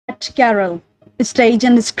Aunt Carol, stage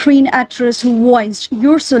and screen actress who voiced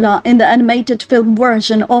Ursula in the animated film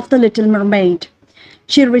version of The Little Mermaid.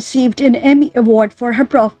 She received an Emmy Award for her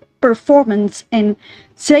performance in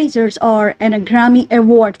Caesars R and a Grammy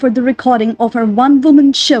Award for the recording of her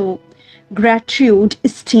one-woman show, Gertrude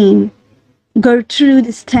Stein.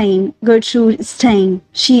 Gertrude Stein.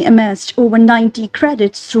 She amassed over 90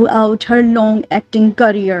 credits throughout her long acting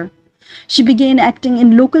career. She began acting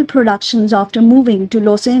in local productions after moving to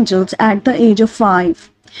Los Angeles at the age of 5.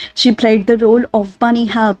 She played the role of Bunny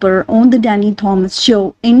Halper on The Danny Thomas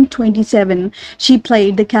Show. In 27, she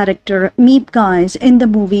played the character Meep Guys in the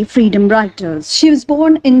movie Freedom Writers. She was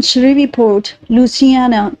born in Shreveport,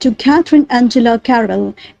 Louisiana, to Catherine Angela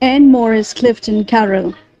Carroll and Morris Clifton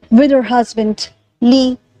Carroll. With her husband,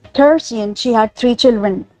 Lee Tersian, she had 3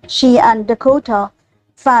 children. She and Dakota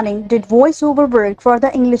Fanning did voiceover work for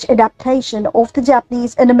the English adaptation of the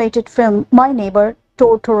Japanese animated film My Neighbor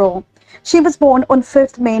Totoro. She was born on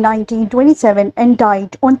 5th May 1927 and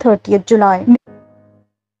died on 30th July.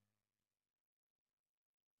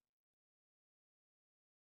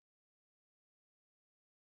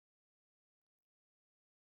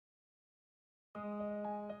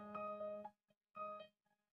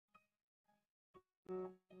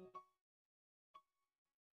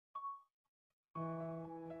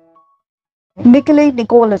 Michele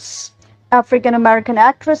Nicholas, African-American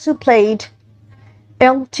actress who played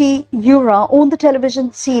L.T. Ura on the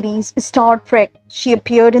television series Star Trek. She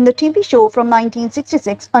appeared in the TV show from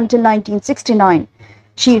 1966 until 1969.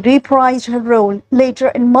 She reprised her role later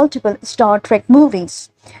in multiple Star Trek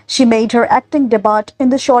movies. She made her acting debut in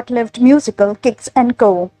the short-lived musical Kicks and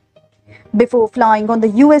Co. Before flying on the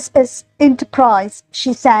USS Enterprise,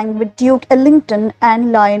 she sang with Duke Ellington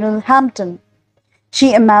and Lionel Hampton.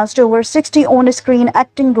 She amassed over 60 on-screen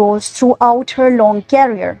acting roles throughout her long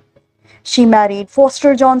career. She married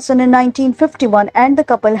Foster Johnson in 1951 and the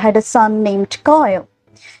couple had a son named Kyle.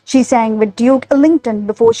 She sang with Duke Ellington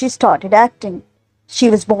before she started acting. She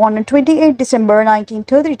was born on 28 December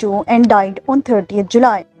 1932 and died on 30th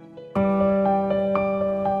July.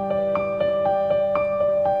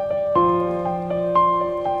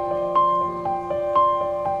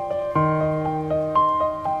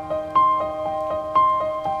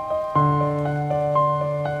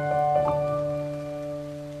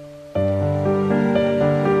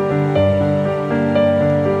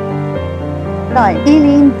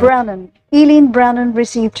 Eileen Brannan. Eileen Brannan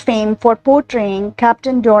received fame for portraying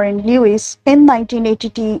Captain Dorian Lewis in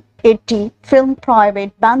 1980 film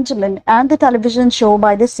Private Benjamin and the television show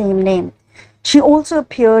by the same name. She also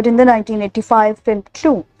appeared in the 1985 film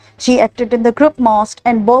Clue. She acted in the group Masked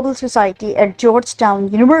and Bauble Society at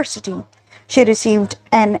Georgetown University. She received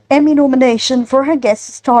an Emmy nomination for her guest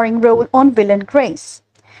starring role on Will and Grace.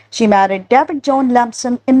 She married David John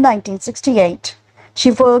Lamson in 1968. She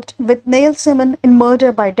worked with Neil Simon in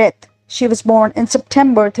Murder by Death. She was born in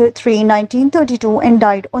September 3, 1932 and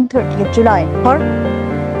died on 30th July.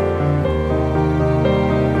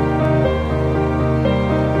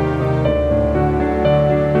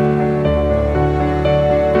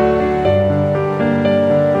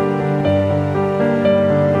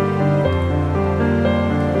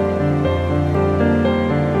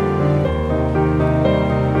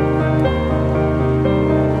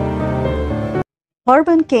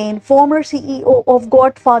 Urban Kane, former CEO of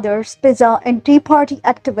Godfather's Pizza and Tea Party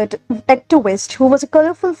activist who was a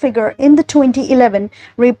colorful figure in the 2011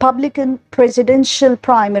 Republican presidential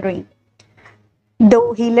primary.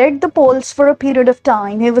 Though he led the polls for a period of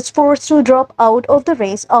time, he was forced to drop out of the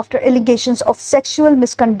race after allegations of sexual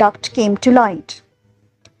misconduct came to light.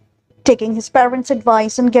 Taking his parents'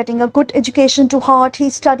 advice and getting a good education to heart, he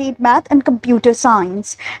studied math and computer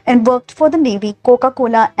science and worked for the Navy,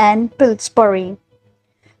 Coca-Cola, and Pillsbury.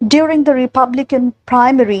 During the Republican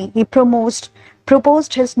primary, he proposed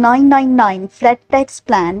his 999 flat tax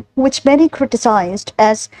plan, which many criticized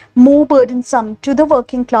as more burdensome to the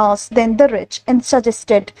working class than the rich, and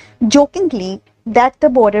suggested jokingly that the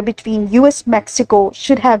border between US-Mexico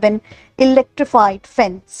should have an electrified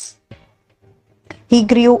fence. He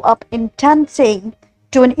grew up in Tennessee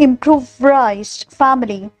to an impoverished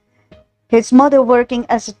family, his mother working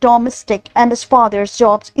as a domestic and his father's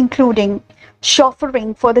jobs including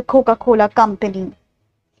chauffeuring for the Coca-Cola company.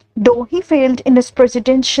 Though he failed in his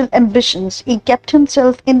presidential ambitions, he kept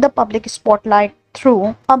himself in the public spotlight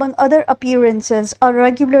through, among other appearances, a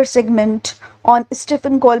regular segment on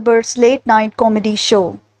Stephen Colbert's late-night comedy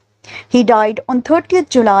show. He died on 30th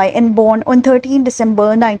July and born on 13 December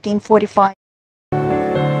 1945.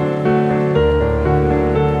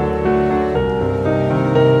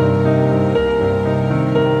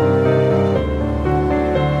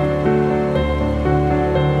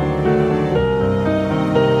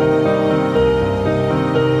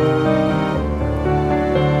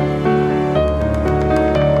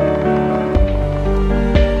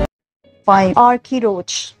 1985. Archie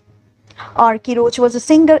Roach. Archie Roach was a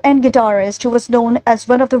singer and guitarist who was known as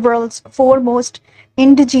one of the world's foremost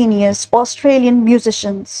indigenous Australian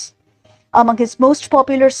musicians. Among his most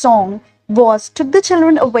popular song was Took the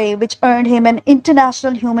Children Away, which earned him an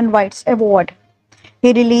International Human Rights Award.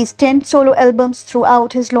 He released 10 solo albums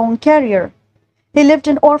throughout his long career. He lived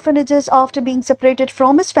in orphanages after being separated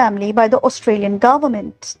from his family by the Australian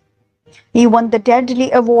government. He won the Daedalus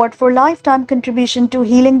Award for lifetime contribution to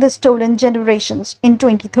healing the stolen generations in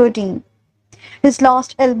 2013. His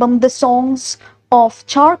last album, The Songs of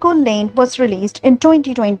Charcoal Lane, was released in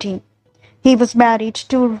 2020. He was married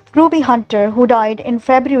to Ruby Hunter, who died in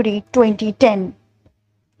February 2010.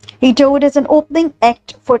 He toured as an opening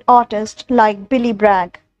act for artists like Billy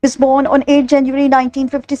Bragg. He was born on 8 January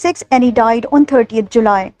 1956 and he died on 30th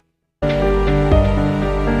July.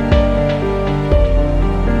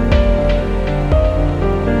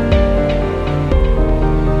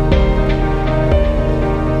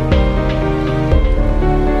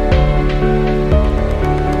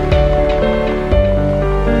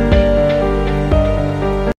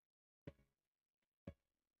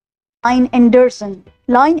 Lynne Anderson.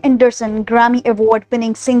 Lynne Anderson, Grammy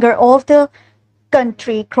Award-winning singer of the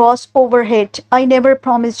country crossover hit I Never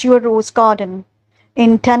Promised You a Rose Garden.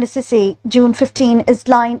 In Tennessee, June 15 is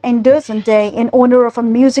Lynne Anderson Day in honor of her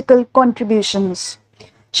musical contributions.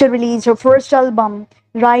 She released her first album,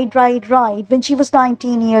 Ride, Ride, Ride, when she was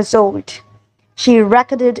 19 years old. She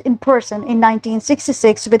recorded in person in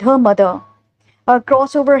 1966 with her mother. Her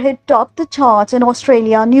crossover hit topped the charts in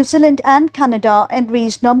Australia, New Zealand and Canada and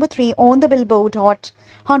reached number 3 on the Billboard Hot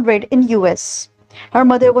 100 in US. Her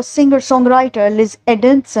mother was singer-songwriter Liz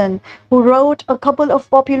Anderson, who wrote a couple of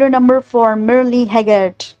popular numbers for Merle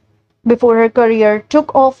Haggard. Before her career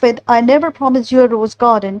took off with I Never Promised You a Rose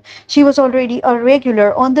Garden, she was already a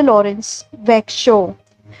regular on the Lawrence Weck Show.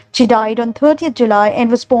 She died on 30th July and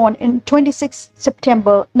was born on 26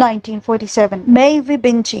 September 1947. Maeve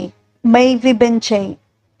Binchy. Maeve Binchy,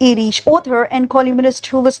 Irish author and columnist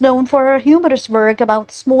who was known for her humorous work about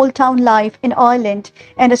small-town life in Ireland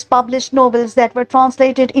and has published novels that were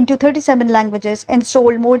translated into 37 languages and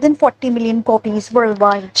sold more than 40 million copies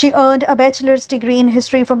worldwide. She earned a bachelor's degree in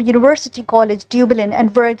history from University College Dublin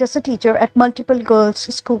and worked as a teacher at multiple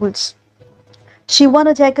girls' schools. She won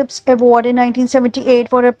a Jacobs Award in 1978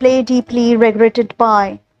 for her play Deeply Regretted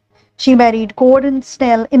By. She married Gordon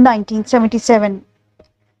Snell in 1977.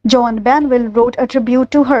 John Banwell wrote a tribute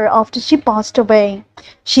to her after she passed away.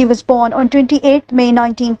 She was born on 28 May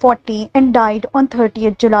 1940 and died on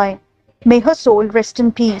 30th July. May her soul rest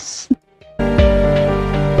in peace.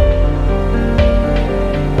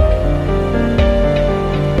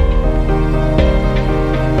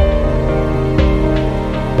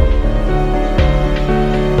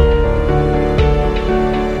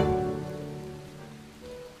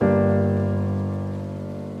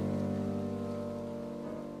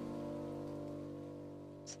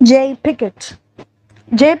 Jay Pickett.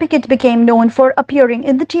 Jay Pickett became known for appearing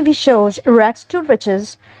in the TV shows Rags to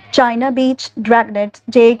Riches, China Beach, Dragnet,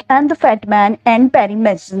 Jake and the Fat Man, and Perry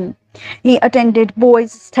Mason. He attended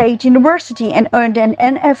Boise State University and earned an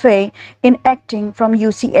MFA in acting from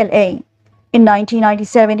UCLA. In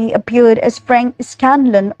 1997, he appeared as Frank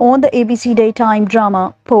Scanlon on the ABC daytime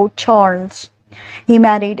drama Port Charles. He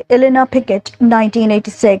married Elena Pickett in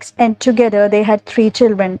 1986 and together they had 3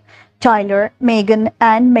 children, Tyler, Megan,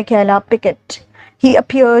 and Michaela Pickett. He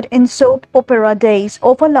appeared in soap opera Days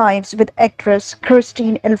of Our Lives with actress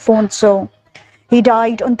Christine Alfonso. He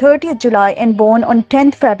died on 30th July and born on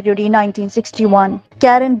 10th February 1961.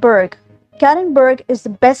 Karen Berg. Karen Berg is the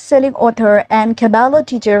best-selling author and Kabbalah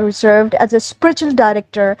teacher who served as a spiritual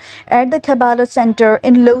director at the Kabbalah Center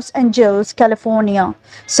in Los Angeles, California.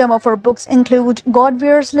 Some of her books include God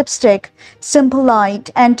Wears Lipstick, Simple Light,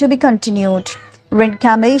 and To Be Continued,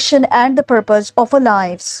 Reincarnation and the Purpose of Our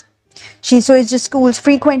Lives. She switched schools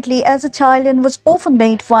frequently as a child and was often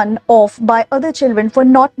made fun of by other children for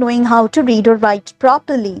not knowing how to read or write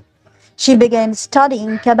properly. She began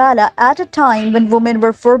studying Kabbalah at a time when women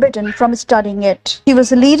were forbidden from studying it. She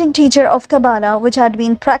was a leading teacher of Kabbalah, which had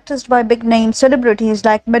been practiced by big-name celebrities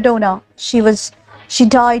like Madonna. She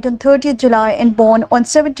died on 30th July and born on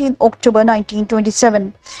 17 October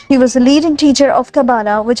 1927. He was a leading teacher of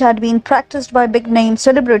Kabbalah, which had been practiced by big-name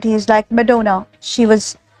celebrities like Madonna.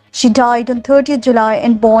 She died on 30th July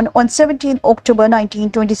and born on 17 October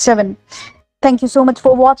 1927. Thank you so much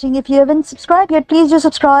for watching. If you haven't subscribed yet, please do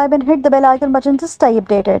subscribe and hit the bell icon button to stay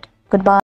updated. Goodbye.